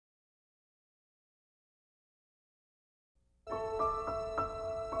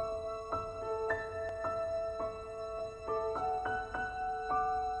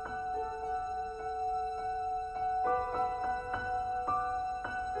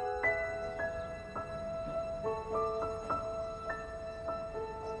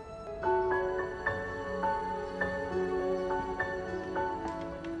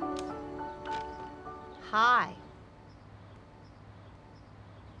Hi.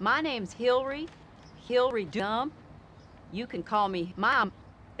 My name's Hillary Dump. You can call me Mom.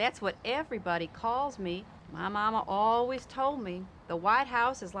 That's what everybody calls me. My mama always told me the White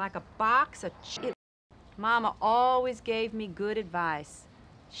House is like a box of chips. Mama always gave me good advice.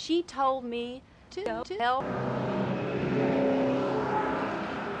 She told me to help.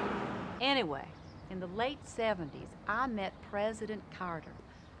 Anyway, in the late 70s, I met President Carter.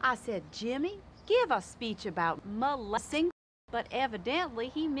 I said, Jimmy, give a speech about molesting. But evidently,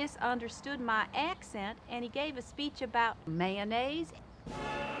 he misunderstood my accent, and he gave a speech about mayonnaise.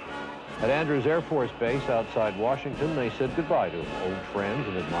 At Andrews Air Force Base outside Washington, they said goodbye to old friends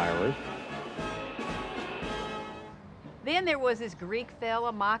and admirers. Then there was this Greek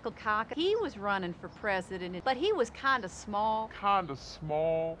fella, Michael Kaka. He was running for president, but he was kind of small.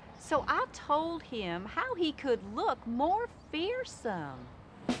 So I told him how he could look more fearsome.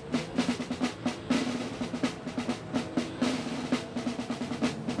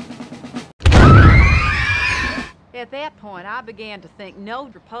 At that point, I began to think no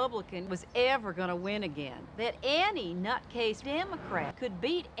Republican was ever going to win again. That any nutcase Democrat could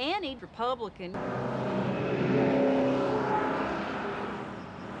beat any Republican.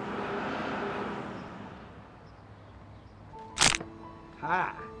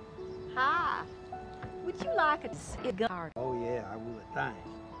 Hi. Hi. Would you like a cigar? Oh, yeah, I would. Thanks.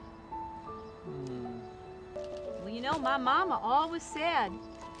 Well, you know, my mama always said,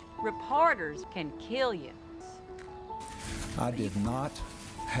 reporters can kill you. I did not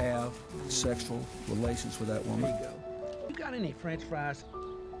have sexual relations with that woman. There you go. You got any French fries?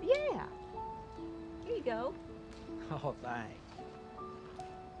 Yeah. Here you go. Oh, thanks.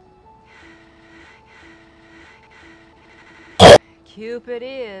 Cupid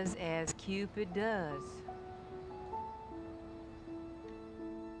is as Cupid does.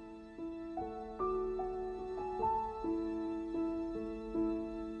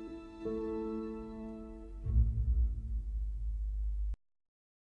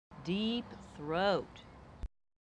 Deep throat.